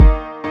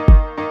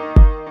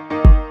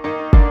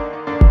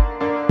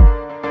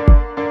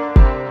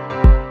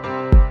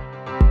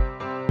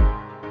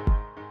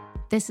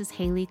This is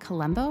Haley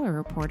Colombo, a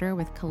reporter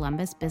with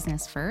Columbus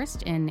Business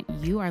First, and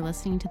you are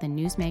listening to the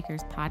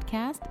Newsmakers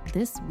podcast.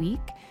 This week,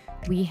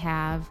 we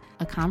have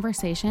a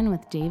conversation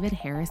with David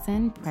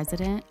Harrison,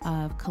 president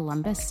of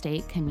Columbus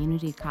State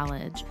Community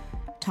College.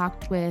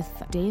 Talked with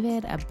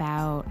David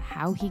about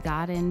how he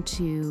got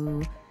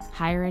into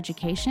higher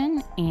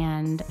education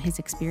and his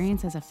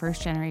experience as a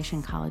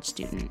first-generation college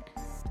student.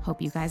 Hope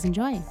you guys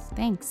enjoy.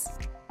 Thanks.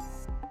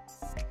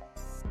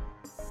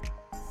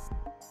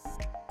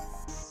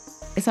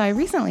 So I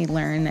recently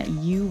learned that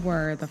you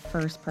were the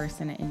first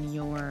person in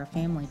your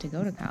family to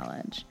go to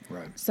college.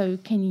 Right. So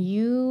can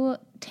you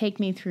take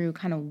me through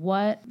kind of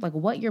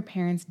what your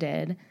parents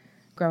did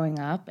growing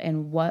up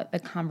and what the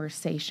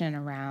conversation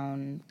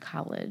around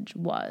college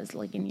was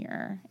like in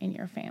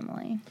your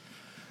family?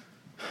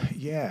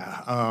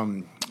 Yeah.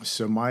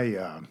 So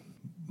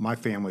my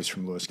family's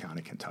from Lewis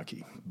County,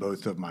 Kentucky.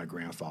 Both of my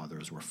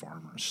grandfathers were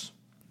farmers.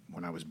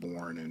 When I was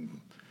born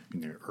and in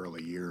the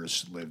early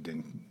years, lived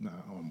in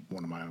on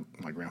one of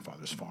my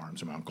grandfather's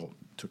farms, and my uncle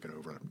took it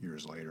over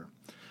years later.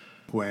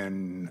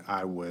 When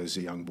I was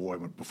a young boy,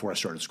 before I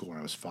started school when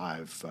I was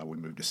 5, we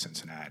moved to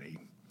Cincinnati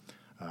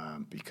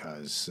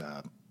because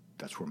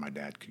that's where my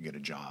dad could get a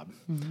job.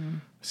 Mm-hmm.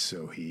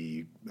 So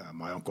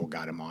my uncle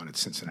got him on at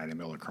Cincinnati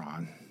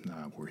Millicron,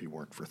 where he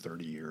worked for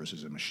 30 years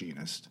as a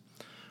machinist.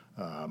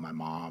 My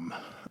mom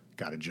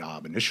got a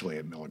job initially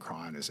at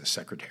Millicron as a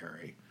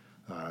secretary,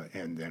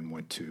 and then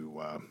went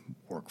to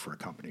work for a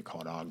company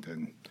called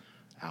Ogden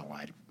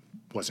Allied.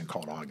 Wasn't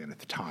called Ogden at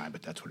the time,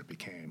 but that's what it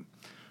became.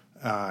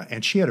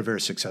 And she had a very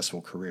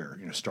successful career,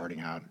 starting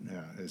out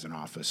as an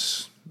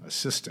office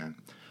assistant,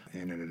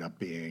 and ended up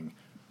being,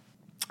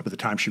 by the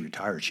time she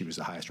retired, she was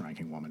the highest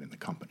ranking woman in the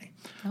company.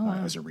 Oh,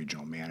 wow. As a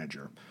regional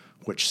manager,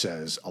 which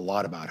says a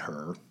lot about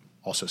her,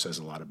 also says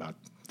a lot about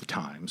the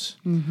times,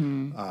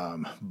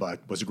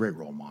 but was a great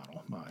role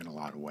model in a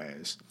lot of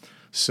ways.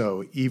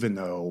 So even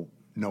though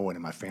no one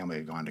in my family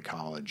had gone to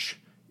college,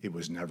 it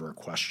was never a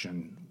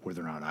question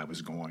whether or not I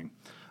was going.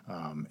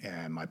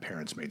 And my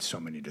parents made so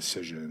many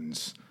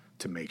decisions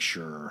to make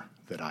sure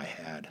that I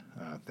had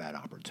that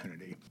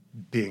opportunity.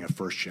 Being a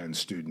first-gen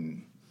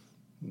student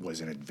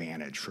was an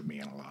advantage for me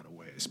in a lot of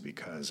ways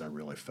because I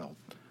really felt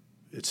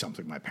it's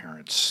something my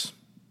parents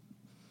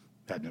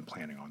had been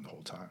planning on the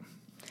whole time.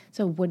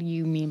 So what do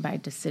you mean by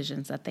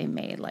decisions that they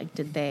made? Like,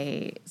 did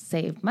they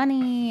save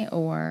money,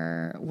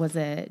 or was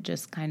it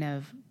just kind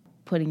of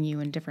putting you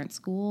in different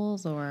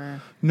schools,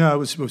 or? No,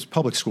 it was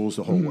public schools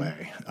the whole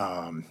way.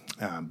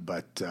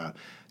 But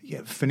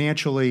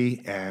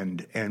financially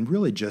and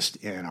really just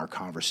in our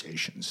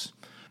conversations.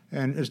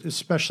 And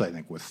especially, I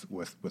think,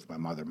 with my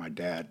mother. My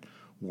dad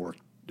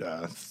worked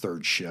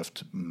third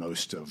shift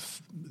most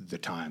of the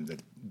time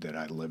that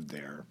I lived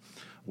there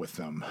with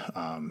them.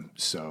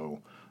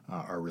 So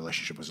our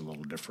relationship was a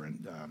little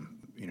different.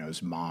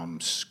 As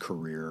Mom's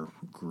career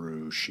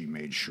grew, she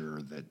made sure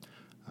that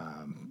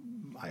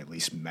I at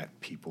least met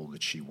people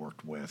that she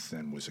worked with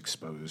and was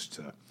exposed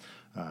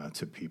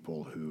to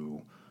people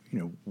who,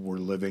 were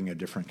living a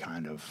different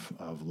kind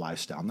of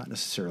lifestyle, not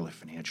necessarily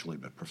financially,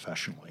 but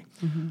professionally.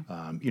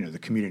 Mm-hmm. The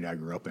community I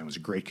grew up in was a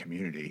great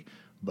community,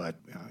 but,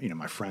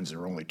 my friends, there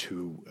were only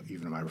 2,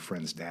 even my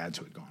friends' dads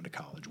who had gone to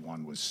college.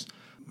 One was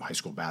a high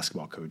school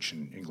basketball coach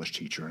and English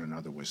teacher, and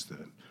another was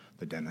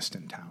the dentist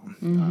in town.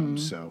 Mm-hmm.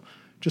 So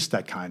just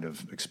that kind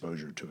of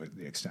exposure to it,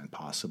 the extent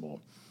possible.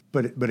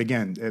 But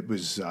again, it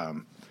was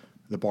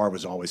the bar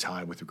was always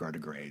high with regard to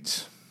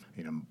grades.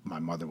 My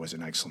mother was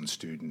an excellent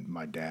student.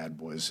 My dad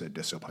was a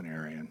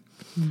disciplinarian.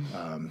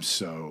 Mm-hmm.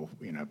 So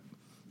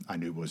I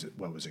knew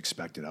what was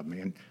expected of me,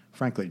 and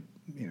frankly,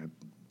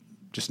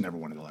 just never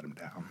wanted to let him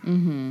down.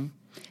 Mm-hmm.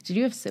 Did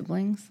you have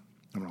siblings?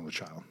 I'm an only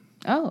child.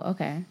 Oh,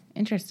 okay.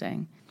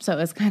 Interesting. So it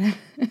was kind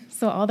of,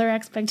 so all their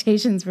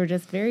expectations were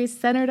just very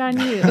centered on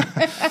you.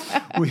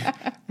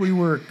 we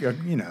were,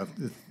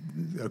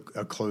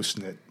 a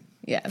close-knit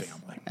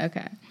family.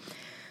 Okay.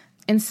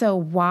 And so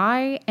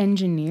why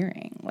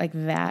engineering? Like,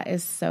 that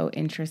is so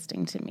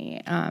interesting to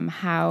me.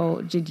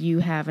 How did you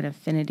have an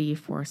affinity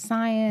for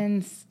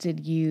science?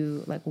 Did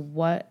you,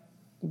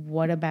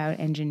 what about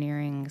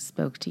engineering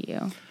spoke to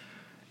you?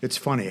 It's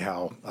funny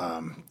how,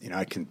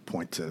 I can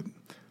point to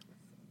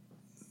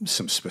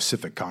some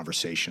specific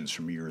conversations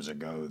from years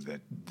ago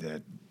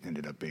that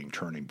ended up being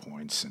turning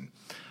points. And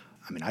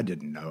I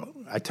didn't know.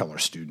 I tell our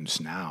students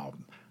now,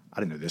 I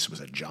didn't know this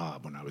was a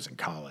job when I was in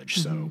college.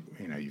 Mm-hmm.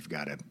 So, you've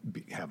got to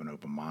have an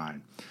open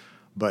mind.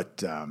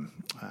 But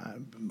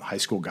high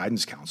school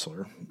guidance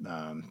counselor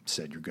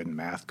said, you're good in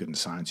math, good in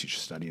science, you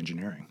should study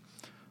engineering.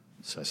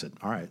 So I said,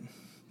 all right.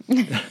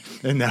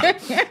 and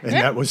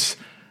that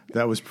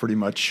was pretty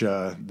much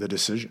the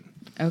decision.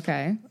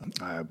 Okay.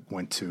 I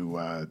went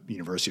to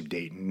University of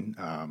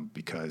Dayton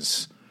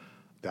because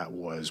that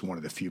was one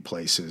of the few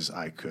places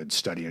I could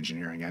study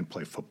engineering and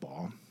play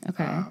football.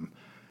 Okay.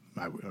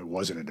 I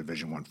wasn't a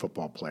Division I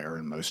football player,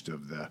 and most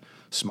of the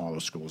smaller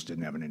schools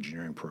didn't have an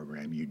engineering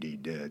program.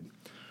 UD did.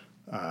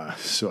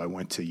 So I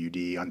went to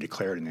UD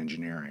undeclared in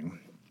engineering.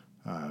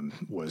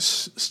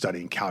 was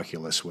studying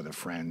calculus with a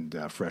friend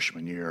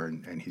freshman year,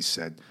 and he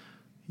said,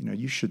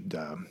 you should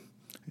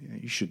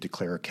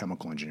declare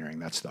chemical engineering.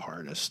 That's the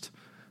hardest.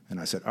 And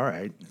I said, all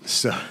right.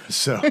 So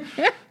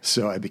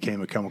I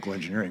became a chemical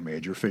engineering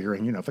major,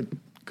 figuring, if I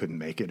couldn't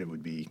make it, it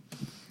would be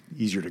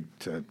easier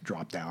to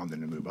drop down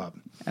than to move up.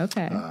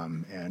 Okay.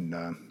 And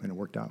it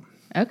worked out.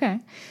 Okay.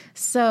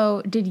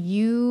 So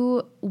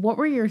what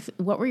were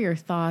your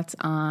thoughts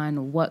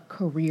on what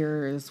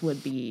careers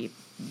would be,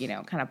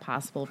 kind of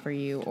possible for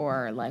you,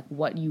 or like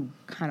what you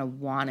kind of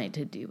wanted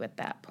to do at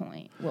that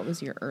point? What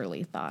was your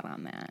early thought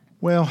on that?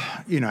 Well,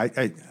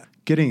 I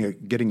getting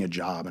a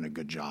job, and a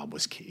good job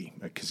was key,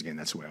 because again,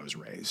 that's the way I was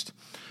raised.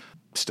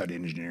 Studied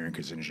engineering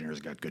because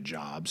engineers got good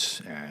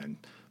jobs, and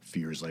a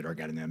few years later I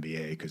got an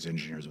MBA because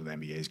engineers with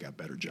MBAs got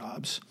better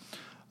jobs.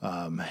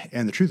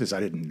 And the truth is, I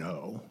didn't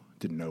know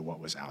what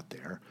was out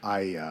there.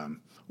 I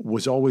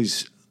was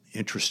always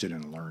interested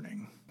in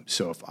learning.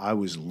 So if I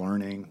was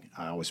learning,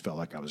 I always felt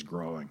like I was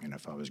growing, and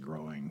if I was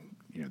growing,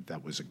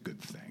 that was a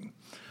good thing.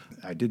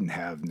 I didn't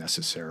have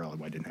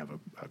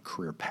a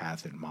career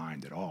path in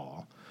mind at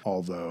all,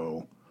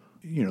 although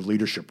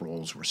leadership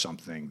roles were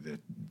something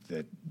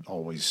that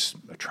always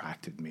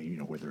attracted me,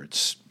 whether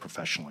it's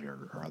professionally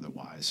or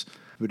otherwise.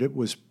 But it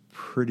was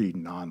pretty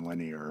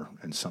nonlinear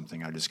and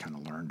something I just kind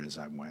of learned as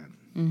I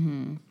went.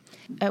 Mm-hmm.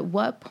 At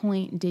what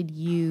point did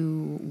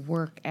you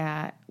work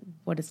at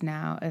what is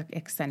now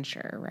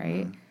Accenture,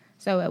 right? Mm-hmm.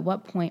 So at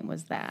what point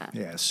was that?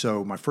 Yeah,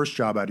 so my first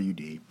job out of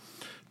UD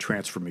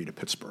transferred me to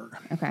Pittsburgh.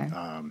 Okay.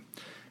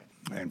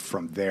 And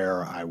from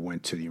there, I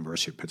went to the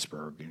University of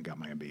Pittsburgh and got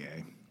my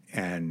MBA,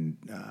 and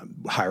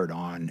hired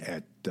on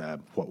at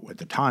what at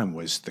the time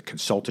was the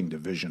consulting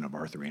division of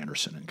Arthur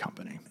Andersen and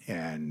Company,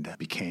 and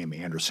became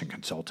Andersen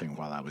Consulting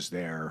while I was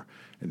there,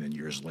 and then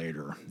years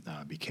later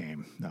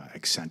became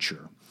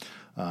Accenture.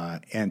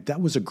 And that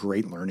was a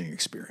great learning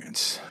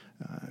experience.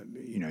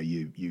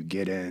 You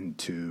get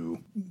into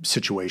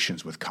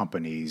situations with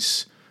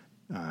companies,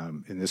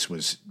 and this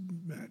was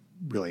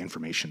really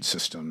information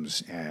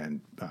systems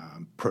and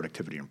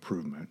productivity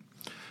improvement.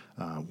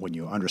 When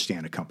you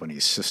understand a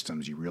company's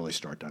systems, you really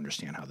start to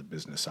understand how the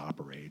business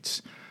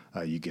operates.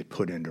 You get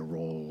put into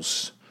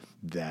roles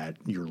that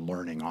you're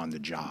learning on the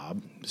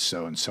job.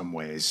 So in some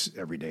ways,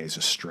 every day is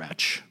a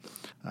stretch.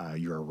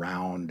 You're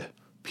around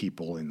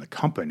people in the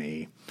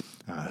company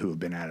who have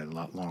been at it a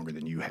lot longer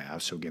than you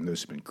have. So again,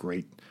 those have been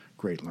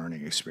great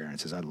learning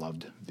experiences. I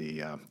loved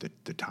the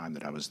time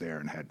that I was there,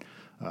 and had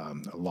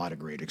a lot of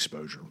great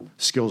exposure.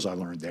 Skills I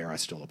learned there, I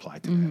still apply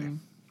today. Mm-hmm.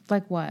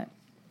 Like what?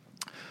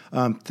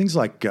 Things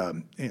like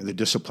the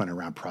discipline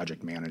around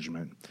project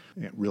management,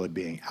 really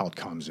being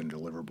outcomes and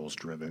deliverables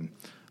driven,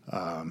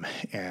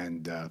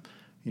 and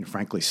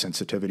frankly,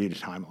 sensitivity to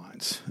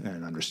timelines,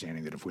 and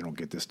understanding that if we don't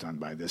get this done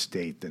by this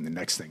date, then the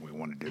next thing we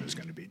want to do is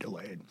going to be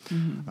delayed.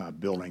 Mm-hmm.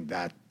 Building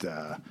that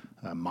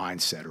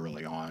mindset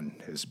early on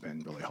has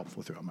been really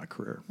helpful throughout my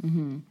career.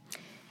 Mm-hmm.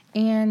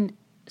 And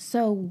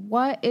so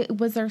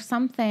was there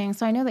something,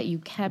 so I know that you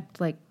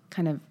kept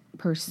kind of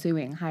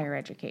pursuing higher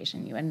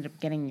education. You ended up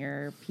getting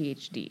your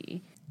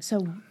PhD.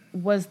 So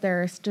was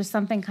there just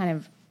something kind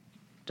of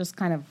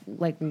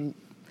like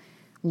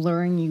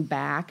luring you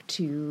back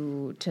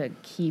to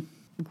keep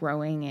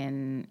growing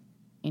in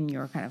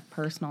your kind of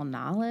personal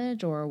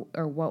knowledge, or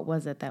what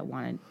was it that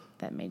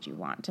made you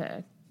want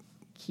to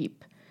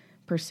keep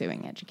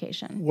pursuing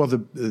education? Well,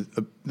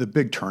 the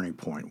big turning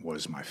point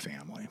was my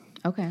family.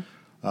 Okay.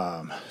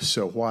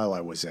 So while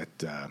I was at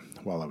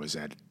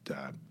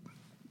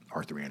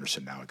Arthur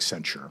Andersen, now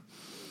Accenture,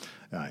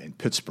 in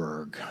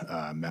Pittsburgh,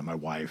 met my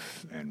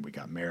wife, and we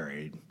got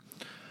married,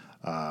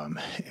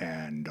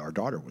 and our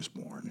daughter was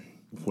born.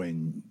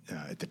 When,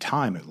 at the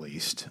time at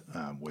least,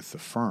 with the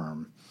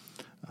firm,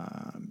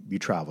 you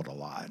traveled a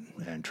lot,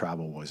 and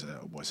travel was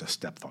a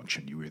step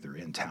function. You were either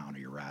in town or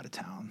you were out of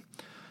town,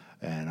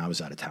 and I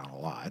was out of town a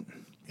lot.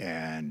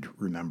 And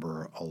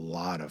remember a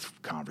lot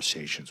of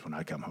conversations when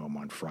I come home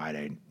on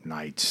Friday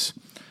nights.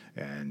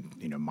 And,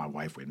 my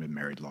wife, we had been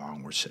married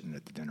long. We're sitting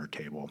at the dinner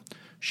table.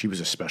 She was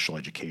a special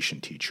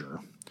education teacher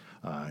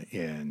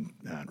in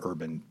an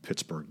urban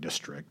Pittsburgh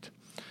district.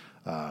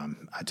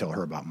 I tell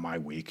her about my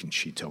week, and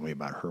she'd tell me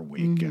about her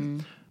week. Mm-hmm.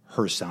 And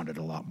hers sounded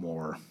a lot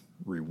more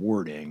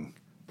rewarding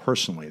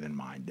personally than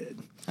mine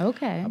did.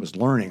 Okay. I was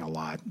learning a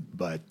lot,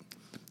 but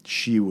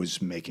she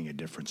was making a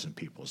difference in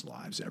people's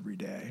lives every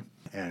day.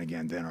 And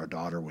again, then our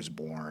daughter was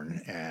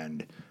born,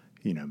 and,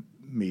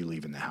 me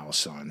leaving the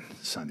house on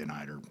Sunday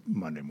night or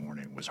Monday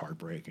morning was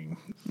heartbreaking.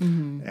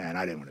 Mm-hmm. And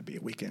I didn't want to be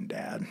a weekend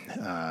dad.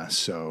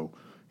 So,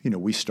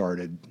 we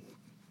started,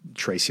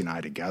 Tracy and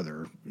I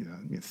together,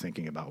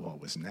 thinking about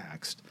what was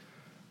next.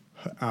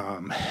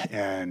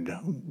 And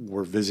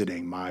we're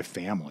visiting my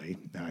family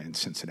in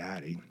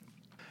Cincinnati,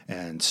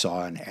 and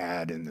saw an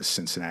ad in the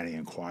Cincinnati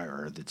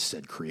Enquirer that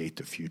said "Create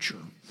the Future,"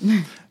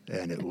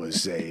 and it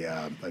was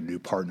a new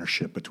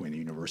partnership between the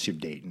University of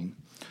Dayton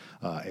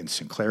and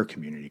Sinclair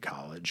Community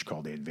College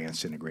called the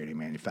Advanced Integrated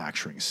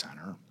Manufacturing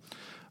Center.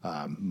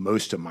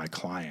 Most of my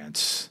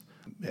clients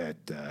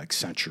at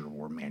Accenture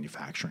were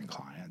manufacturing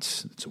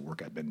clients. It's the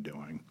work I've been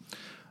doing.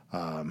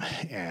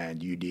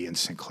 And UD and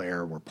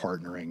Sinclair were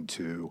partnering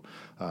to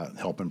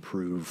help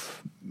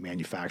improve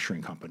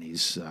manufacturing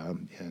companies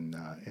in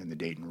the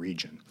Dayton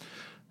region.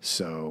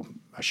 So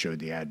I showed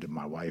the ad to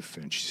my wife,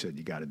 and she said,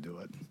 "You got to do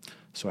it."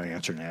 So I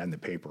answered an ad in the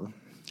paper.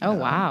 Oh,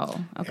 wow.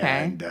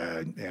 Okay.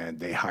 And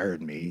they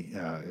hired me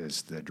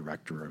as the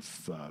director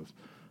of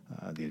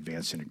the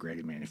Advanced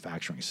Integrated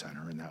Manufacturing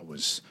Center, and that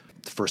was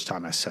the first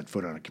time I set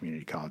foot on a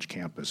community college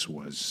campus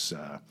was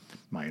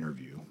my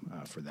interview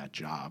for that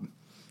job,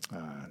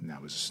 and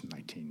that was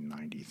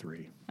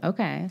 1993.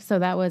 Okay. So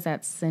that was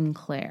at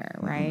Sinclair,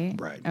 right?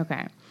 Right.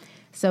 Okay.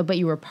 So, but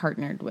you were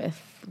partnered with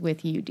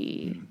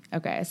UD.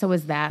 Okay. So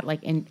was that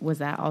was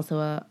that also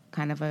a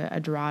kind of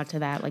a draw to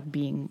that, like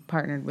being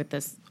partnered with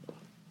this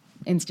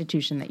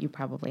institution that you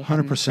probably had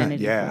 100%,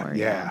 for?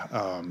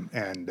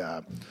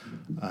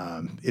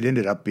 It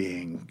ended up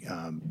being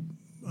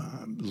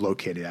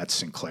located at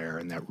Sinclair,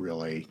 and that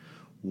really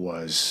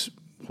was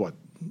what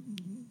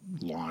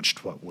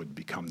launched what would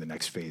become the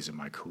next phase of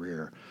my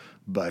career.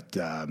 But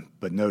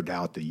no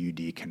doubt the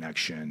UD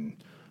connection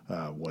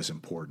was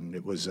important.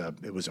 It was a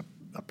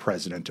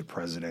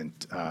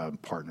president-to-president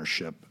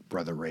partnership.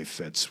 Brother Ray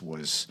Fitz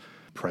was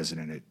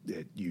president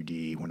at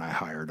UD when I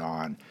hired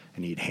on,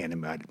 and he'd handed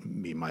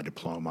me my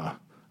diploma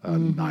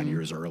 9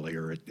 years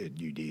earlier at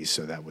UD.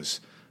 So that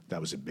was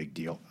a big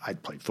deal.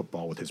 I'd played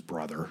football with his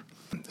brother,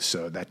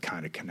 so that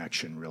kind of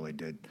connection really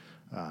did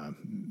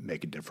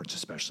make a difference,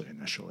 especially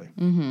initially.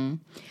 Mm-hmm.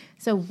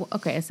 So,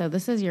 okay, so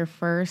this is your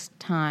first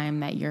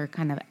time that you're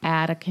kind of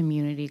at a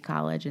community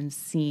college and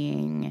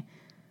seeing,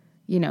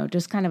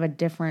 just kind of a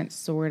different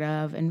sort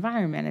of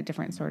environment, a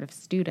different sort of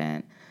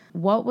student.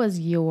 What was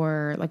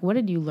what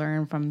did you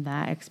learn from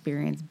that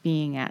experience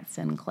being at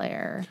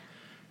Sinclair?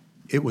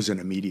 It was an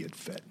immediate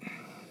fit,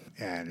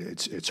 and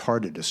it's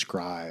hard to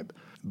describe,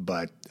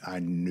 but I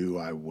knew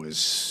I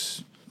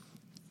was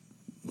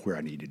where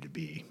I needed to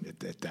be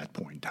at that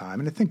point in time.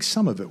 And I think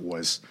some of it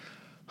was,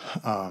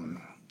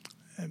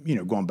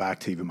 going back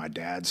to even my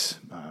dad's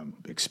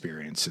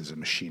experience as a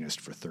machinist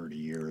for 30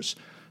 years,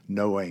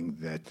 knowing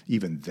that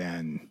even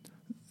then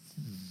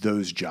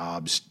those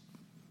jobs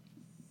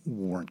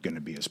weren't going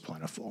to be as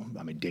plentiful.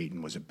 I mean,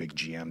 Dayton was a big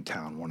GM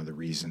town. One of the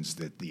reasons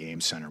that the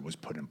AIM Center was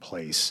put in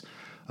place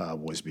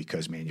was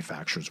because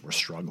manufacturers were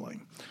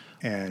struggling.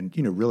 And,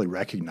 really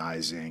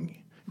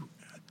recognizing,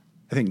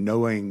 I think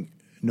knowing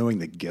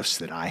the gifts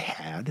that I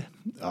had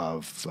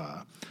of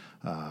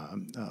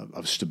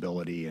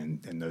stability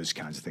and those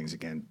kinds of things.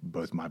 Again,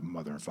 both my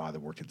mother and father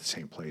worked at the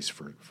same place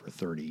for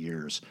 30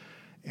 years.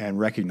 And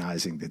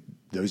recognizing that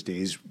those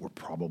days were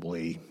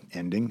probably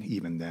ending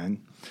even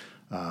then,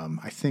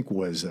 I think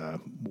was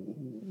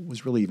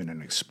really even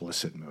an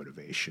explicit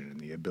motivation, and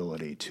the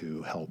ability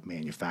to help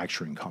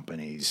manufacturing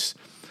companies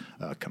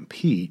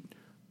compete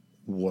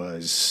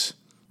was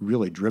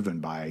really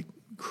driven by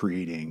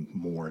creating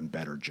more and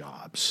better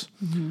jobs,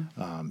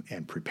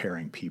 and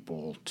preparing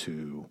people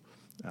to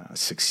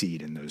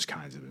succeed in those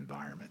kinds of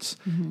environments.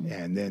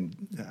 And then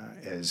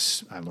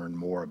as I learned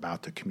more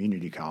about the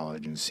community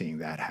college and seeing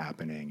that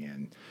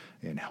happening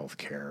in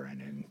healthcare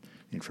and in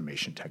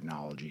information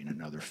technology and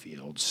in other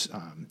fields,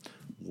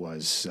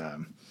 was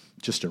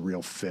just a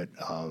real fit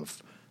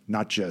of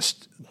not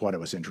just what I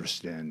was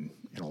interested in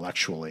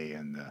intellectually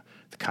and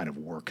the kind of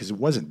work, because it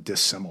wasn't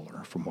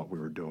dissimilar from what we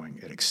were doing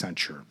at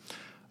Accenture,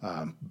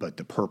 but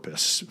the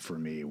purpose for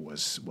me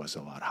was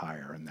a lot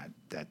higher, and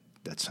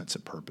that sense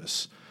of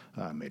purpose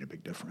made a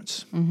big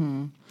difference.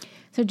 Mm-hmm.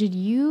 So did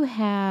you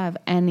have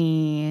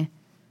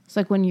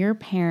so when your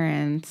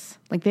parents,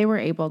 they were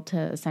able to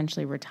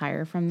essentially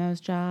retire from those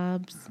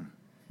jobs,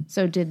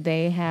 so did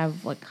they have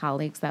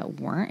colleagues that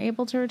weren't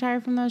able to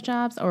retire from those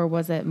jobs, or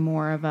was it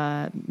more of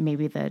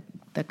maybe the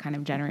kind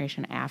of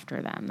generation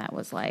after them that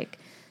was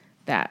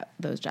that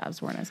those jobs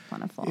weren't as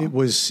plentiful? It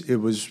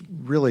was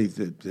really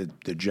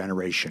the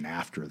generation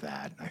after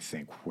that, I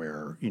think,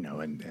 where,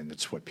 and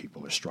it's what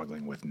people are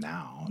struggling with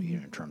now,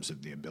 in terms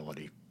of the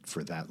ability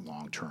for that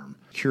long-term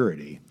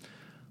security.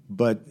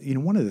 But,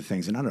 one of the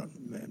things, and I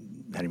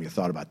hadn't even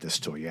thought about this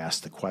till you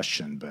asked the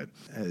question, but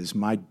as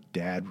my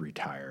dad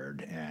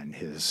retired and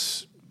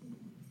his,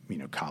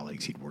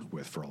 colleagues he'd worked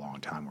with for a long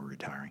time were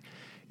retiring,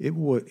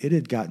 it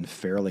had gotten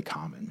fairly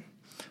common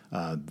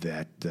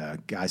that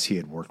guys he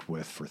had worked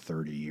with for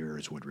 30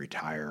 years would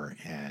retire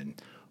and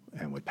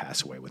would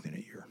pass away within a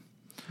year.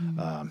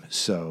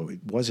 So it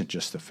wasn't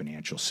just the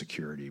financial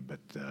security, but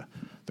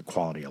the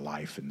quality of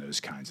life and those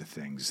kinds of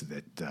things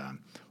that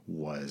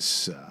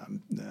was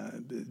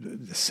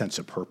the sense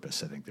of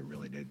purpose, I think, that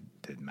really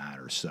did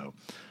matter. So,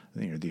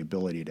 the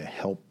ability to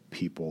help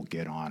people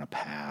get on a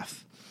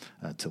path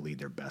to lead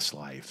their best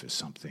life is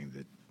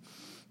something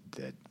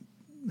that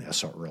I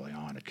saw early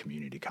on at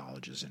community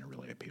colleges, and it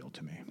really appealed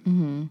to me.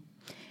 Mm-hmm.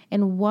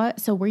 And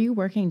so were you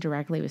working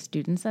directly with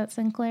students at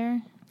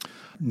Sinclair?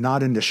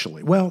 Not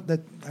initially. Well,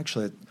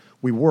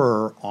 we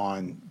were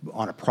on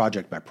a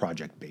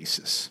project-by-project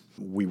basis.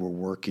 We were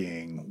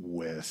working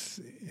with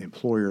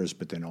employers,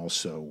 but then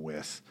also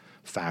with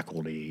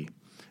faculty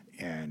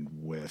and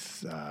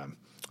with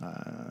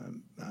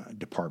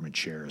department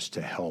chairs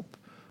to help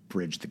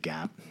bridge the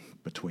gap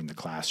between the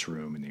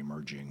classroom and the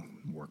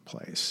emerging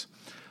workplace.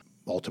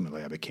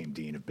 Ultimately, I became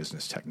Dean of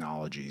Business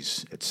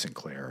Technologies at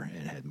Sinclair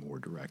and had more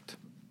direct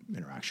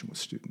interaction with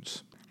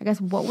students. I guess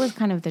what was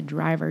kind of the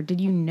driver?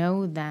 Did you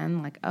know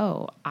then, like,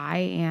 oh,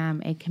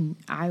 I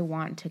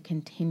want to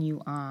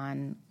continue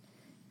on,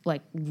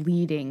 like,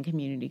 leading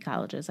community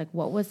colleges? Like,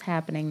 what was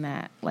happening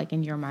that, like,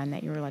 in your mind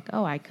that you were like,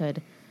 oh, I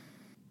could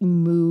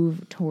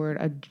move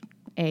toward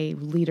a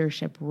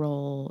leadership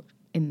role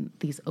in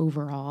these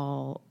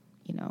overall,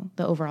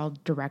 the overall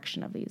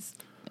direction of these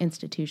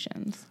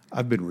institutions?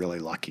 I've been really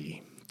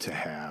lucky to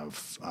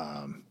have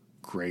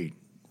great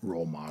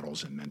role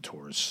models and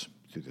mentors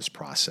through this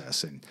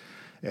process.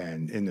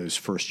 And in those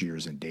first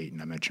years in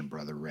Dayton, I mentioned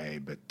Brother Ray,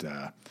 but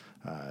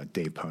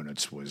Dave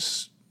Ponitz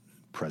was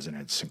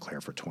president at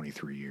Sinclair for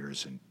 23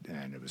 years,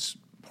 and it was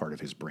part of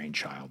his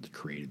brainchild that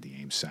created the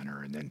AIM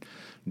Center. And then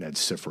Ned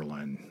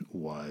Sifferlin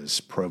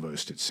was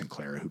provost at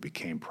Sinclair, who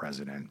became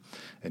president,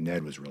 and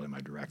Ned was really my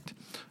direct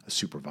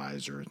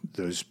supervisor.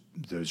 Those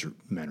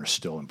men are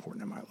still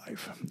important in my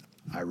life.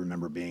 I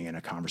remember being in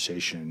a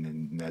conversation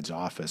in Ned's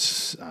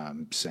office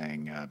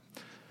saying,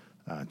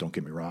 don't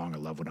get me wrong, I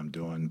love what I'm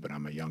doing, but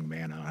I'm a young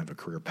man, I don't have a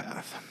career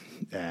path.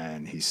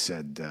 And he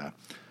said,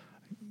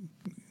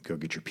 go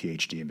get your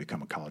PhD and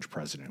become a college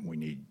president. We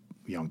need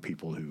young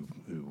people who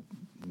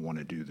want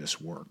to do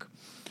this work.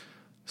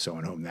 So I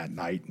went home that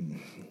night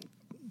and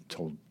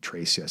told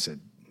Tracy, I said,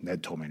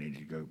 Ned told me I needed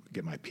to go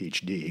get my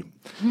PhD.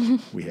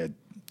 We had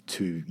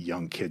two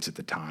young kids at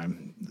the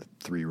time, the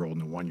 3-year-old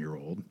and the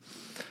 1-year-old.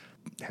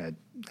 Had,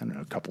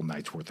 a couple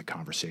nights worth of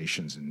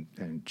conversations,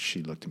 and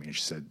she looked at me and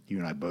she said, you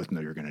and I both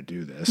know you're going to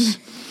do this.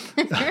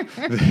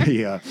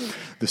 The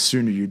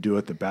sooner you do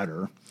it, the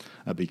better,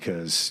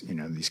 because,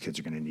 these kids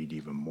are going to need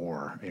even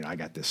more. I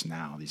got this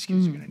now. These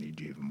kids are going to need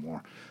you even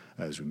more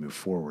as we move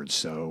forward.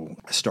 So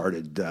I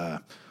started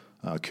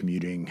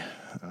commuting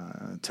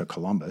to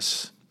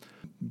Columbus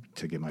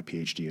to get my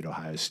PhD at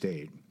Ohio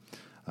State.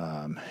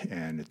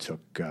 And it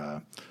took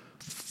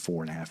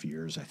 4.5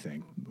 years, I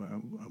think.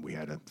 We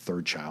had a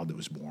third child that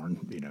was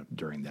born,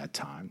 during that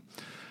time,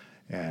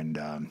 and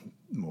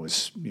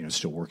was,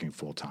 still working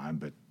full time.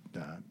 But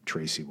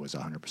Tracy was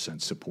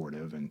 100%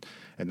 supportive, and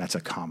that's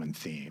a common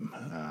theme.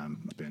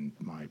 Been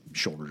my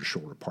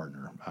shoulder-to-shoulder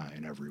partner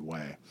in every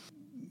way.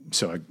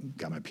 So I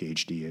got my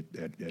PhD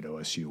at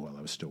OSU while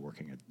I was still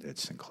working at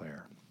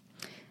Sinclair.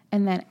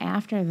 And then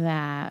after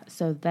that,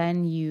 so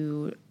then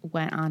you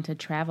went on to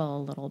travel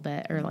a little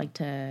bit, or like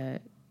to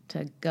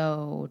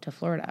go to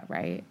Florida,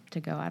 right? To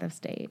go out of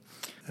state.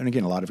 And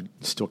again, a lot of it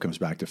still comes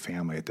back to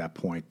family. At that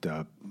point,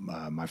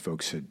 my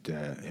folks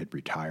had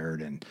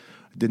retired and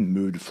didn't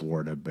move to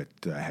Florida, but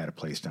had a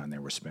place down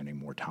there. We're spending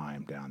more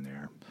time down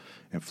there.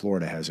 And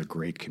Florida has a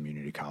great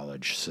community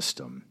college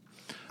system.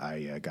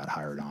 I got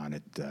hired on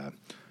at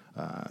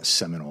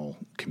Seminole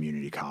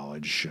Community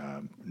College,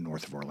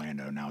 north of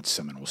Orlando. Now it's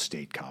Seminole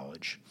State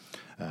College,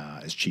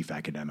 as chief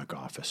academic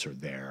officer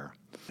there,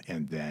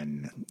 and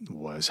then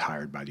was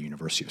hired by the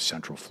University of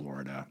Central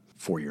Florida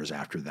 4 years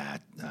after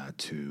that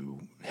to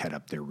head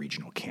up their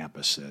regional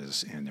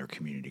campuses and their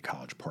community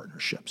college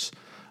partnerships.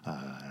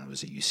 I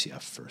was at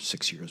UCF for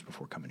 6 years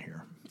before coming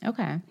here.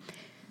 Okay.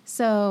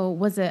 So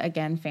was it,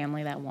 again,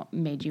 family that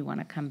made you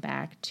want to come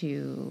back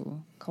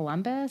to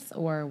Columbus,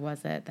 or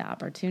was it the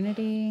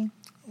opportunity?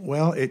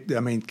 Well,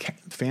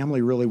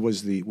 family really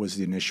was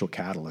the initial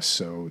catalyst.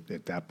 So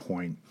at that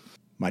point,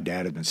 my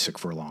dad had been sick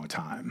for a long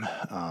time,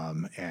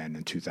 and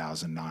in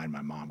 2009,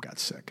 my mom got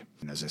sick.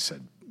 And as I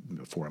said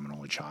before, I'm an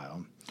only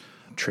child.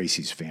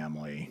 Tracy's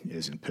family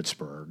is in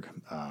Pittsburgh,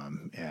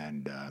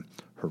 and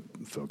her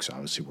folks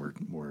obviously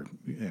were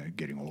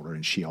getting older,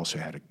 and she also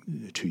had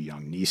 2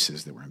 young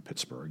nieces that were in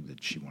Pittsburgh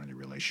that she wanted a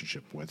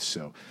relationship with.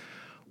 So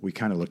we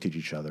kind of looked at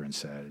each other and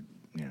said,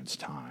 it's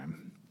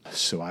time.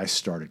 So I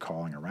started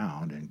calling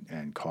around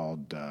and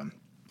called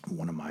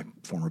one of my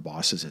former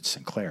bosses at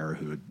Sinclair,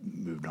 who had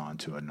moved on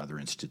to another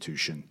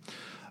institution,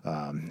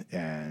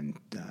 and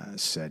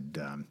said,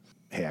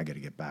 hey, I got to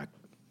get back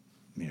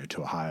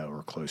to Ohio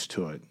or close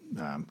to it.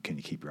 Can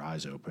you keep your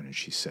eyes open? And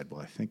she said,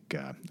 well, I think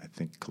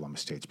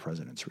Columbus State's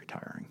president's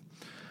retiring.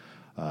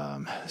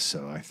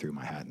 So I threw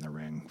my hat in the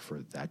ring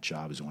for that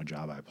job. It was the only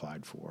job I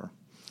applied for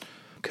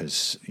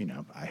because,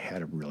 I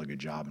had a really good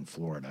job in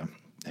Florida.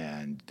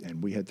 And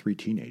we had 3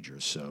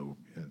 teenagers, so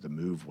the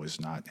move was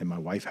not. And my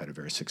wife had a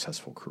very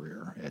successful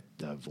career at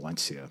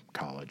Valencia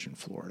College in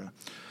Florida,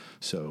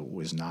 so it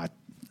was not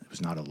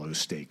a low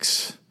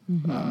stakes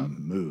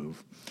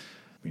move.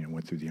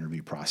 Went through the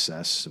interview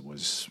process. It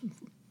was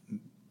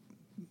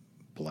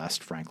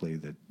blessed, frankly,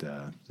 that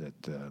the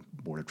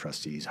board of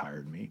trustees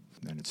hired me,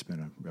 and it's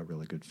been a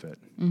really good fit.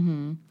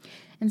 Mm-hmm.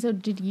 And so,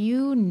 did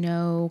you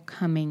know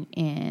coming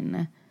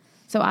in?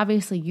 So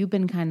obviously, you've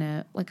been kind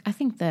of like, I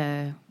think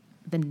the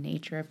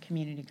nature of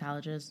community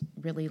colleges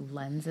really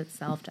lends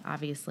itself to,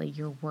 obviously,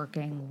 you're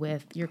having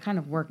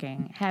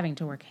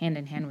to work hand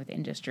in hand with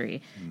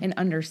industry and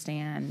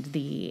understand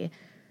the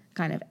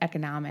kind of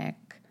economic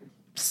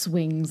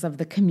swings of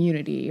the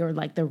community, or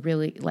like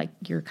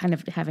you're kind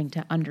of having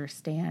to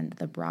understand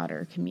the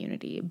broader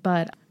community.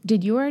 But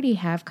did you already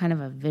have kind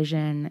of a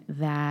vision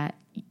that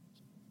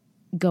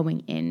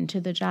going into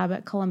the job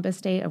at Columbus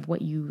State of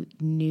what you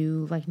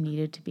knew like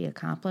needed to be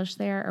accomplished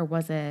there?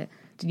 Or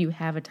did you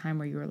have a time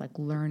where you were like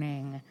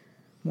learning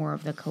more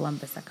of the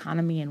Columbus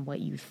economy and what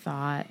you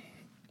thought?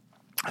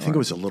 I think it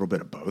was a little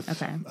bit of both.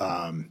 Okay.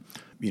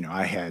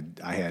 I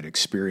had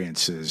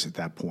experiences at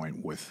that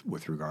point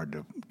with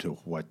regard to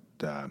what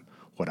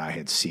I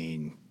had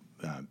seen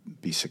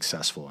be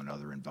successful in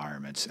other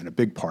environments, and a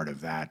big part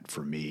of that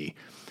for me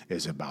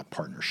is about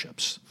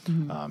partnerships.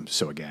 Mm-hmm.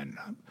 So again,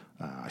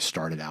 I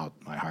started out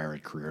my higher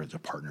ed career as a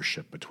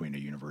partnership between a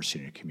university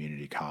and a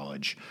community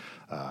college.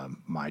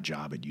 My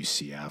job at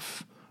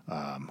UCF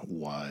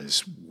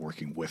was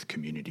working with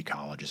community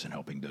colleges and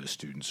helping those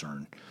students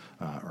earn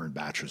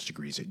bachelor's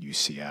degrees at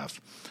UCF.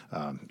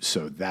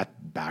 So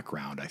that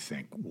background, I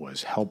think,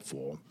 was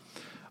helpful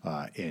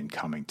in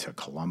coming to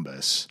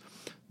Columbus.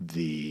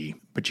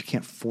 But you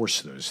can't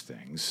force those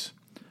things.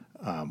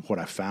 What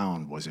I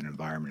found was an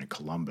environment in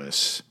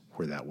Columbus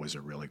where that was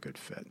a really good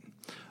fit.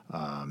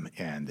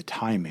 And the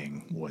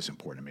timing was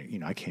important to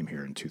me. I came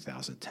here in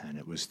 2010.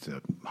 It was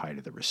the height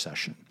of the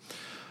recession.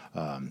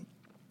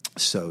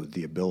 So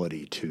the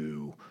ability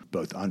to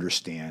both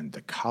understand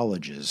the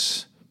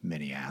college's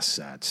many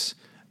assets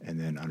and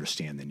then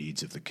understand the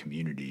needs of the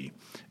community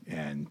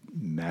and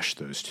mesh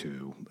those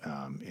two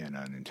in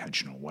an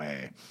intentional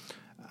way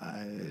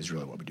is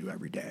really what we do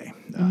every day.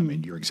 Mm-hmm.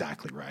 And you're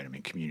exactly right.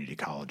 Community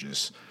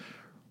colleges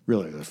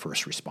really are the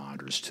first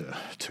responders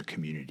to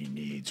community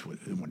needs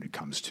when it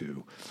comes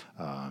to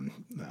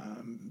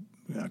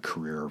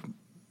career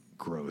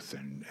growth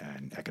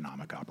and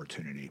economic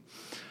opportunity.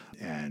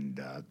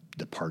 And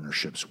the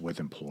partnerships with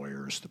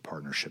employers, the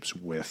partnerships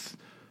with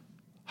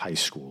high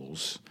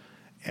schools,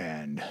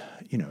 and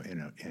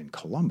in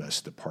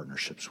Columbus, the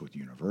partnerships with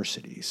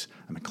universities.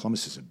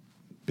 Columbus is a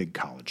big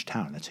college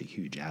town. That's a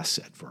huge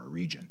asset for our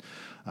region.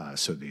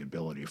 So the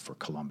ability for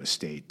Columbus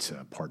State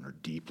to partner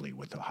deeply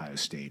with Ohio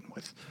State and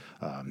with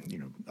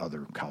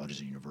other colleges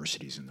and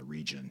universities in the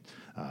region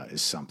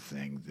is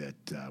something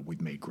that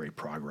we've made great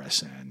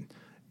progress in,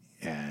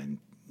 and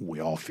we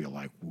all feel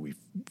like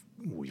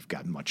we've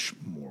got much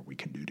more we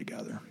can do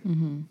together.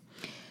 Mm-hmm.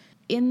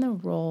 In the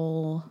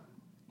role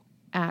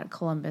at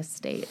Columbus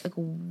State, like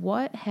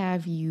what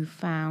have you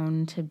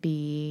found to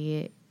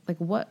be like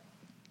what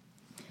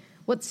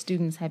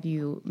students have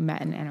you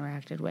met and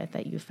interacted with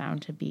that you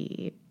found to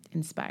be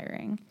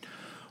inspiring?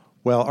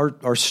 Well,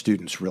 our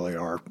students really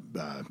are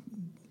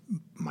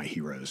my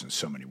heroes in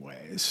so many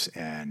ways,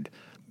 and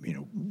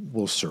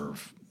we'll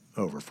serve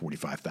over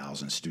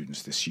 45,000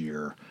 students this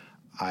year.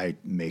 I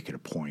make it a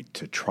point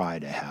to try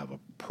to have a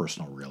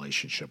personal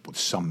relationship with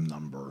some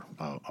number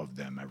of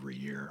them every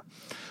year.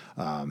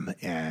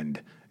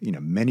 And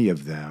many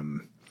of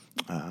them,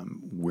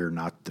 we're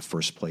not the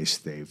first place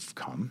they've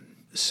come.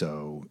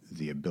 So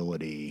the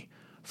ability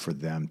for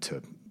them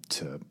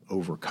to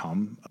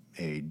overcome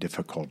a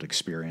difficult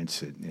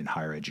experience in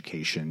higher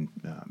education,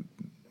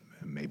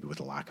 maybe with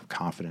a lack of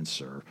confidence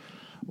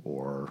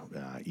or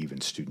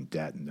even student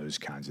debt and those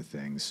kinds of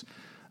things,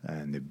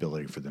 and the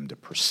ability for them to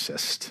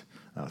persist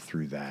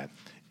through that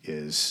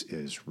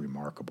is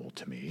remarkable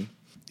to me.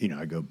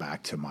 I go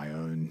back to my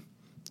own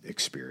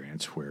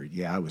experience where,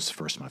 I was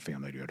first in my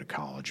family to go to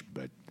college,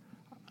 but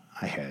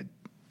I had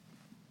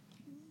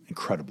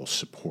incredible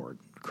support,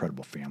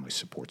 incredible family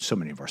support. So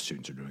many of our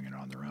students are doing it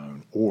on their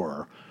own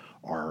or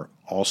are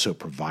also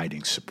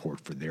providing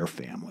support for their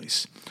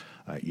families,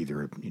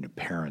 either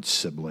parents,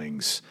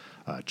 siblings,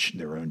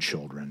 their own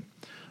children.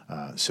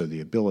 So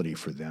the ability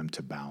for them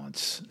to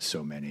balance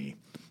so many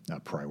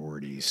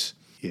priorities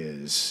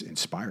is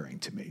inspiring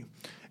to me.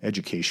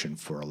 Education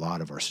for a lot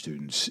of our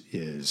students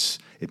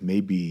it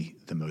may be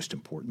the most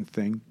important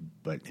thing,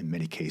 but in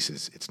many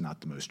cases it's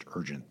not the most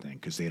urgent thing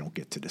because they don't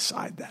get to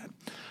decide that.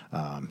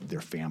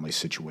 Their family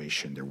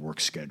situation, their work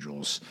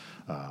schedules,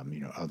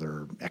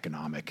 other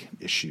economic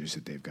issues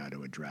that they've got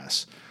to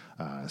address.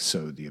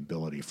 So the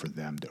ability for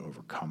them to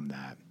overcome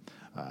that,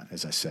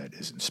 as I said,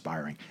 is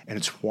inspiring. And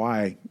it's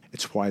why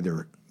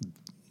they're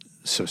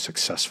so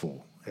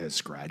successful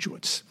as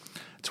graduates.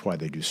 It's why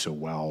they do so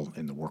well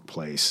in the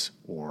workplace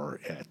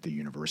or at the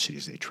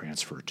universities they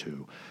transfer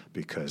to,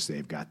 because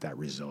they've got that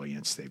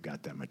resilience, they've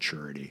got that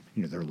maturity.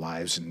 Their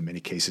lives in many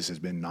cases has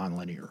been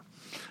nonlinear.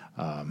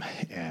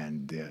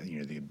 And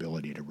the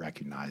ability to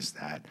recognize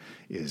that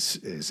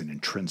is an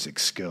intrinsic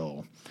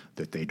skill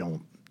that they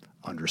don't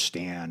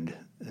understand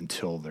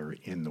until they're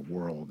in the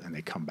world and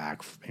they come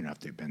back, if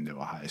they've been to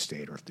Ohio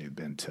State or if they've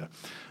been to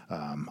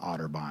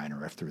Otterbein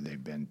or after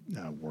they've been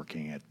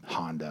working at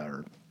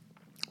Honda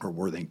or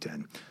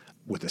Worthington,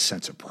 with a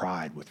sense of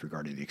pride with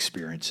regard to the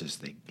experiences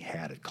they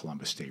had at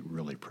Columbus State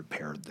really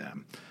prepared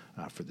them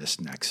for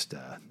this next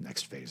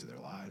phase of their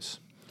lives.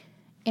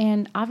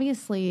 And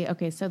obviously,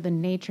 so the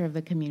nature of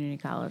the community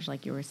college,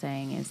 like you were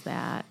saying, is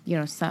that,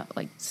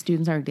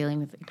 students are dealing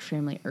with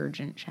extremely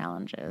urgent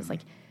challenges. Mm-hmm.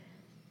 Like,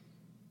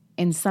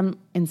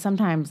 and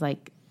sometimes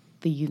like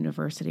the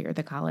university or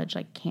the college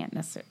like can't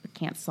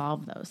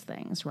solve those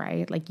things,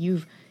 right? Like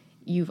you've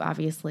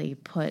obviously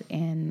put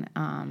in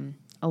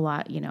a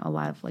lot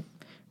of like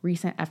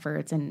recent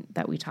efforts and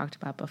that we talked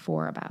about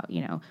before about,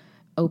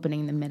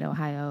 opening the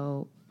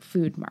Mid-Ohio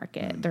food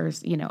market. Mm.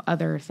 There's,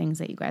 other things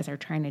that you guys are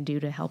trying to do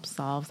to help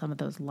solve some of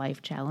those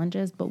life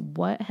challenges. But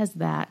what has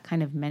that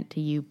kind of meant to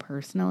you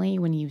personally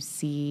when you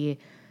see,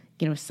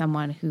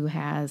 someone who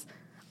has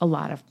a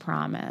lot of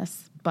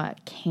promise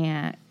but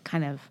can't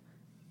kind of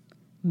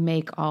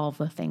make all of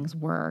the things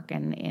work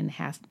and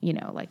has,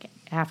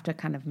 have to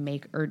kind of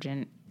make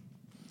urgent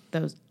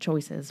those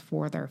choices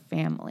for their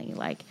family?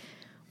 Like,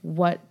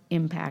 what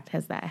impact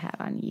has that had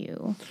on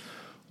you?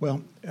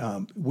 Well,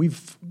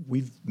 we've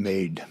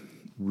made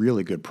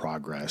really good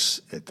progress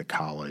at the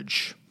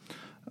college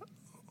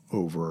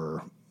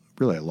over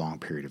really a long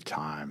period of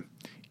time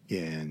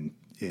in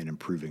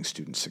improving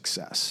student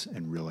success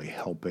and really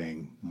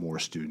helping more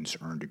students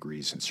earn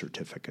degrees and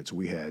certificates.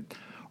 We had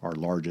our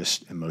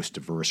largest and most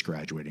diverse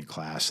graduating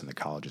class in the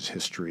college's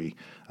history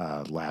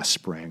last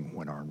spring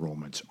when our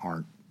enrollments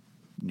aren't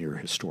near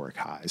historic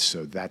highs.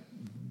 So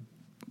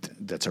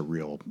that's a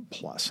real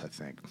plus, I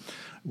think.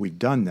 We've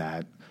done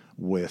that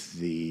with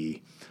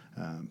the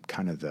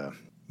kind of the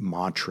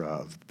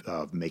mantra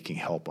of making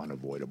help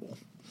unavoidable.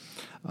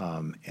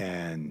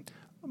 And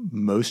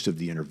most of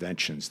the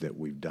interventions that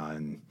we've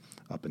done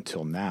up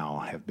until now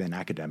have been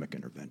academic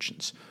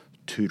interventions,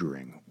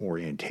 tutoring,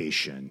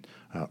 orientation,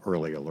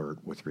 early alert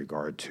with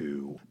regard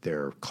to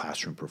their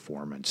classroom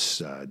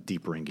performance,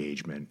 deeper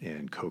engagement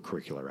in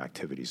co-curricular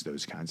activities,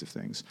 those kinds of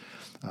things,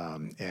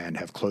 and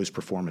have closed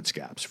performance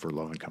gaps for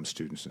low-income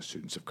students and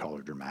students of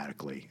color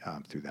dramatically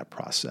through that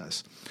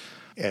process.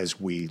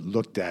 As we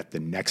looked at the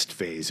next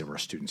phase of our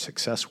student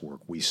success work,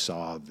 we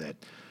saw that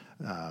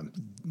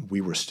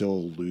we were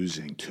still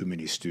losing too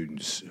many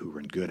students who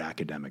were in good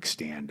academic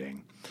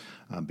standing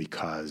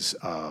because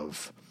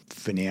of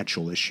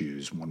financial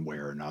issues one way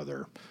or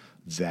another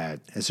that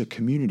as a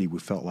community we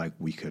felt like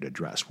we could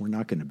address. We're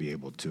not going to be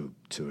able to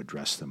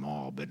address them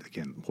all, but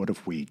again, what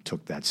if we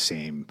took that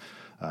same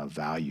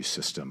value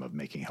system of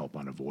making help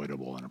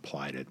unavoidable and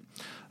applied it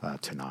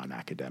to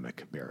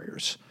non-academic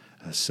barriers?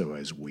 So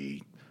as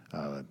we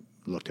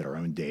looked at our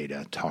own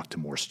data, talked to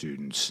more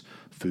students,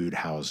 food,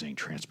 housing,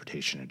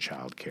 transportation, and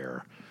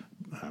childcare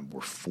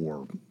were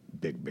four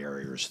big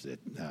barriers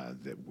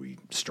that we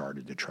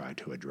started to try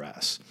to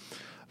address.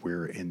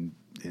 We're in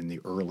the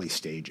early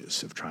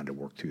stages of trying to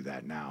work through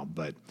that now,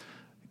 but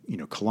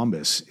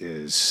Columbus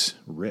is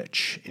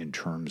rich in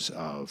terms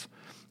of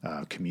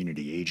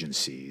community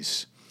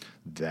agencies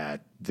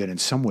that in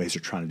some ways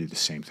are trying to do the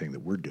same thing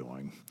that we're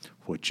doing,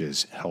 which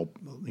is help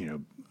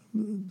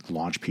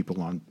launch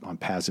people on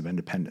paths of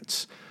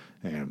independence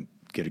and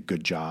get a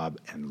good job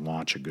and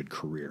launch a good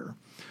career.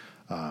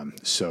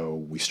 So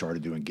we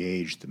started to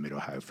engage the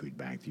Mid-Ohio Food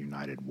Bank, the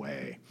United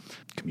Way,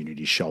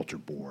 Community Shelter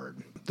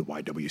Board, the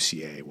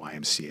YWCA,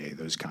 YMCA,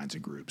 those kinds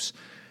of groups.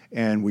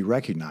 And we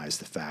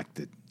recognized the fact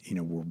that,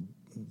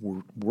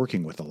 we're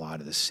working with a lot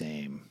of the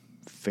same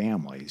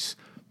families,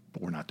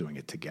 but we're not doing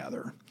it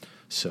together.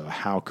 So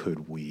how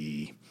could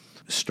we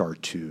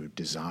start to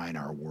design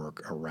our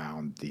work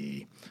around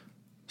the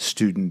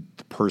student,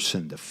 the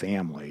person, the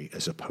family,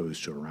 as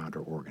opposed to around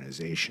our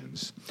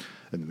organizations?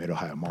 And the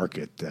Mid-Ohio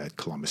market at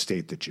Columbus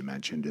State that you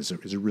mentioned is a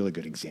really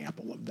good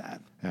example of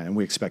that. And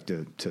we expect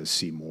to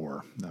see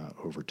more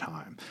over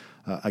time.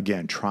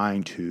 Again,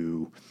 trying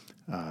to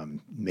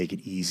make it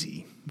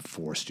easy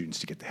for students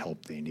to get the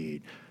help they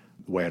need.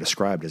 The way I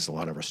described it is a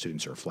lot of our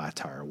students are a flat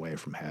tire away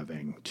from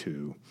having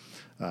to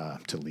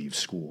leave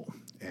school.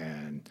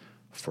 And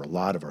for a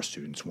lot of our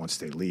students, once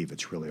they leave,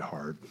 it's really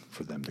hard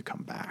for them to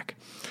come back.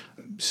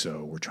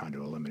 So we're trying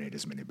to eliminate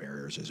as many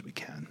barriers as we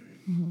can.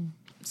 Mm-hmm.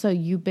 So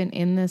you've been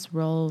in this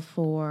role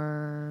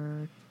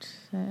for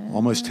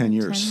almost 10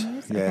 years. 10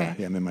 years? Yeah, okay.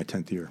 Yeah, I'm in my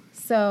 10th year.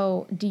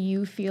 So do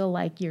you feel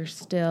like you're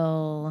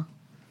still,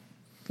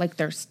 like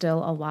there's still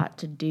a lot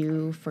to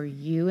do for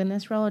you in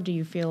this role? Or do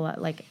you feel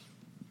like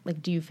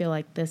do you feel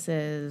like this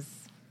is,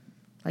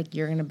 like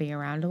you're going to be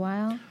around a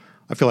while?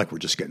 I feel like we're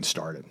just getting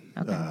started.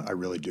 Okay. I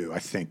really do. I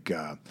think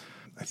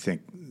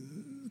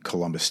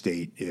Columbus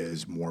State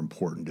is more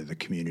important to the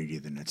community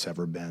than it's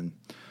ever been.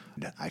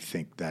 I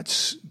think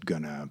that's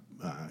going to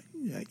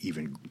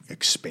even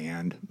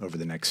expand over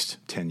the next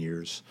 10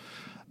 years.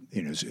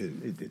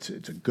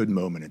 It's a good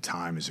moment in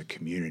time as a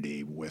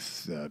community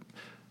with the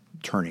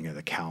turning of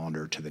the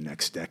calendar to the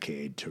next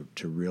decade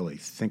to really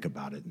think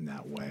about it in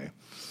that way.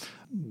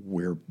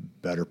 We're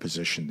better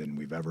positioned than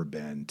we've ever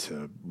been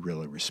to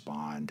really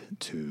respond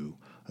to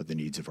the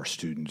needs of our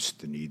students,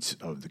 the needs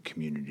of the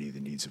community,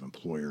 the needs of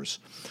employers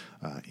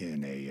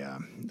in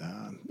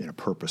a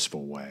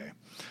purposeful way.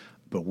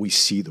 But we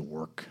see the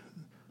work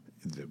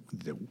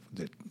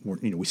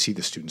we see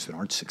the students that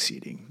aren't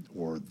succeeding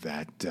or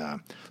that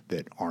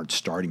aren't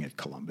starting at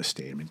Columbus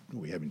State. I mean,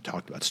 we haven't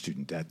talked about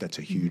student debt. That's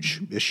a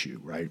huge issue,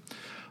 right?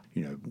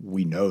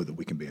 we know that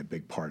we can be a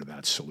big part of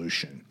that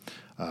solution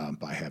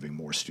by having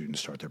more students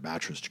start their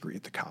bachelor's degree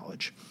at the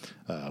college.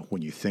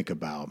 When you think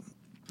about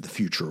the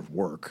future of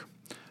work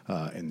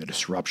and the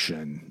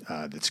disruption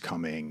that's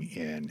coming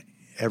in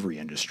every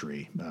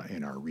industry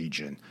in our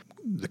region,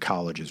 the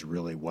college is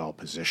really well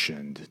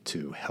positioned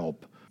to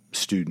help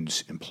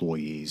students,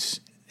 employees,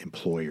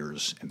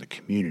 employers, and the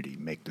community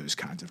make those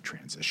kinds of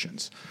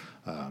transitions.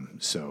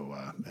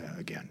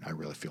 Again, I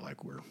really feel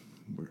like we're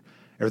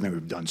everything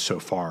we've done so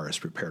far has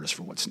prepared us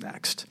for what's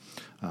next,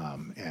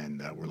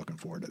 and we're looking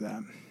forward to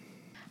that.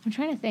 I'm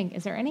trying to think,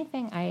 is there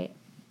anything I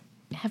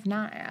have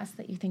not asked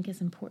that you think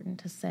is important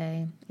to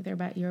say, either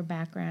about your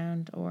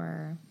background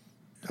or...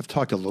 I've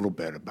talked a little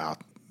bit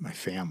about my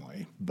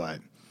family, but,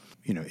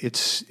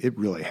 it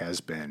really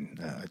has been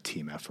a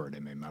team effort. I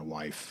mean, my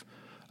wife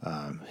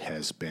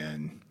has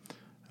been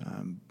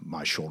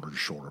my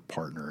shoulder-to-shoulder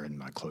partner and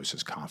my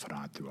closest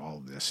confidant through all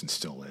of this, and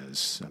still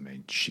is. I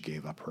mean, she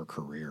gave up her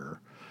career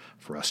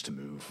for us to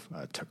move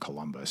to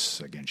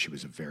Columbus. Again, she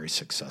was a very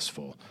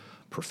successful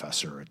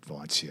professor at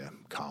Valencia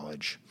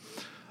College.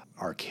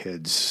 Our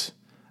kids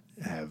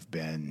have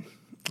been,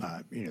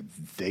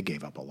 they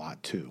gave up a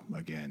lot too.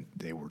 Again,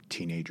 they were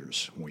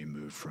teenagers when we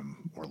moved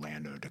from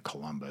Orlando to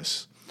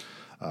Columbus.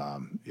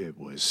 It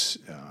was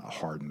a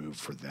hard move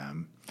for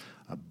them,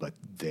 but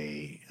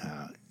they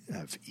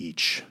have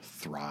each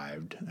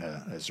thrived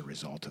as a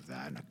result of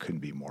that, and I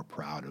couldn't be more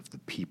proud of the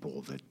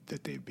people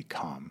that they've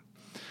become.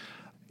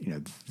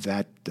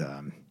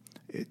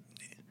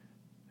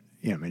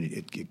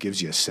 It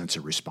gives you a sense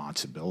of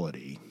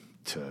responsibility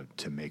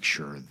to make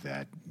sure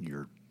that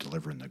you're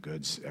delivering the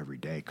goods every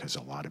day, because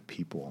a lot of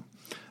people,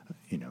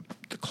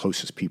 the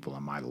closest people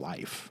in my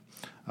life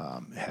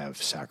have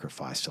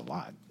sacrificed a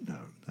lot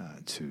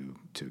to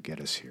get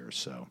us here.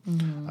 So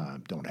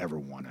don't ever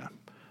want to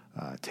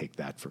take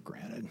that for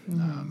granted.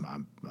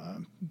 I'm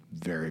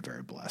very,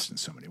 very blessed in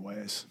so many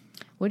ways.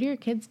 What do your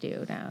kids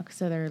do now?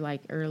 So they're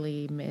like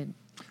early, mid,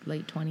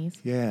 late 20s?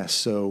 Yeah,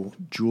 so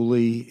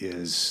Julie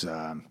is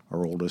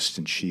our oldest,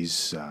 and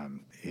she's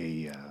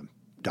a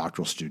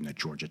doctoral student at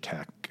Georgia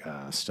Tech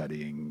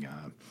studying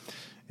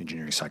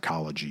engineering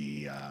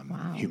psychology,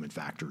 human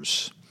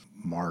factors.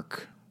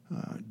 Mark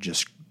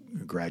just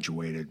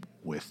graduated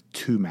with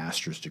 2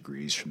 master's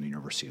degrees from the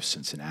University of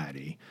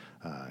Cincinnati.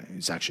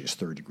 It's actually his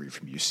 3rd degree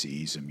from UC.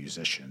 He's a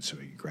musician, so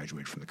he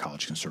graduated from the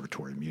College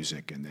Conservatory of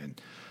Music and then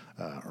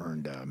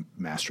earned a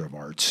Master of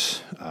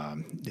Arts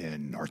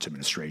in Arts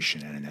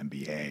Administration and an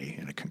MBA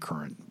in a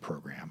concurrent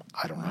program.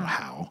 I don't know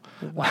how.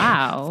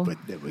 Wow. But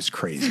it was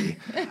crazy.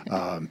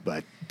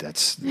 But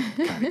that's the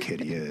kind of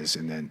kid he is.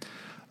 And then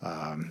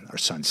our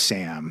son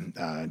Sam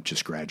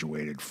just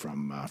graduated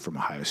from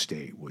Ohio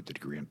State with a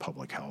degree in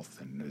public health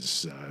and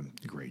is a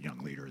great young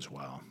leader as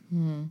well.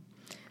 Mm.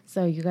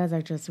 So you guys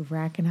are just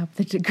racking up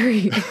the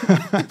degree.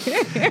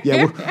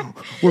 Yeah,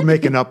 we're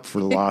making up for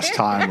the lost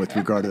time with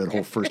regard to that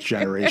whole first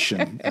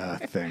generation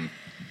thing.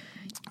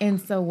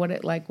 And so what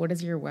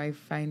is your wife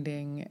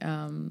finding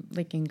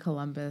like in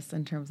Columbus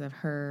in terms of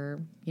her,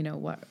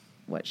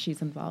 what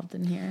she's involved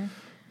in here?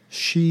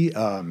 She,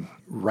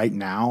 right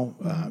now,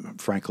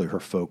 frankly, her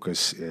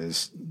focus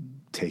is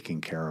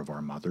taking care of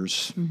our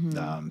mothers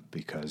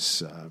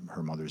because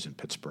her mother's in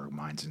Pittsburgh,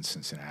 mine's in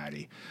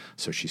Cincinnati,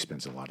 so she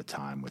spends a lot of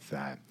time with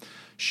that.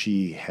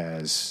 She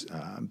has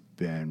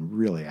been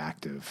really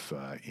active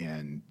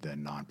in the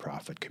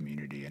nonprofit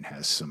community and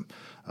has some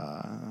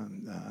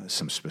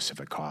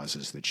specific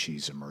causes that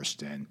she's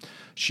immersed in.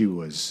 She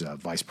was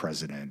vice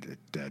president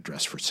at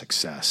Dress for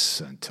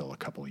Success until a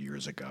couple of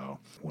years ago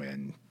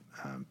when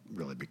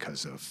really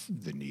because of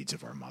the needs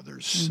of our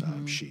mothers,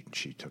 she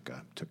took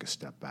a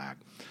step back.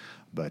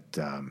 But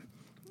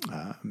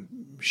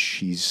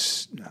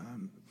she's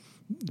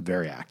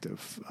very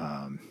active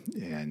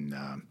in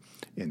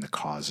the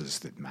causes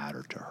that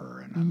matter to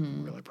her, and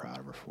I'm really proud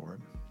of her for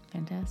it.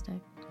 Fantastic.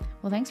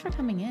 Well, thanks for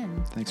coming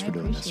in. Thanks for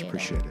doing this.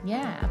 Appreciate it.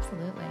 Yeah,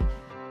 absolutely.